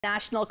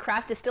National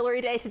Craft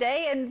Distillery Day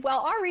today, and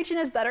while our region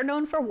is better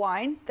known for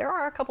wine, there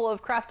are a couple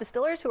of craft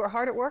distillers who are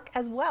hard at work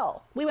as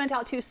well. We went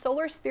out to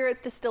Solar Spirits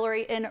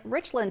Distillery in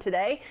Richland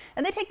today,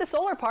 and they take the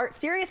solar part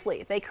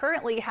seriously. They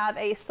currently have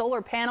a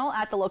solar panel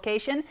at the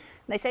location, and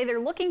they say they're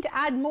looking to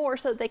add more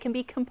so that they can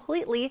be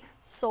completely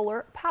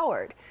solar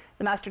powered.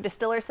 The master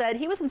distiller said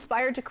he was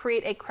inspired to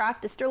create a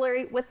craft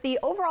distillery with the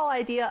overall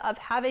idea of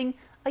having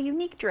a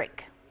unique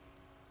drink.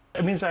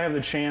 It means I have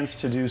the chance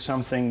to do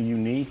something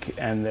unique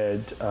and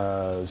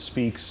that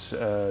speaks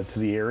to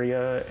the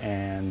area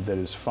and that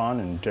is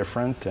fun and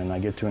different, and I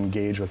get to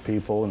engage with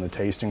people in the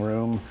tasting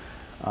room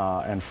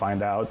and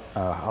find out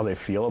how they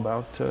feel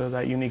about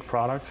that unique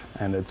product,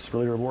 and it's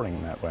really rewarding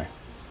in that way.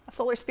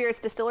 Solar Spirits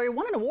Distillery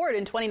won an award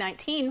in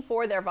 2019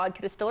 for their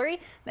vodka distillery.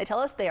 They tell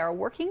us they are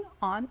working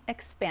on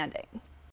expanding.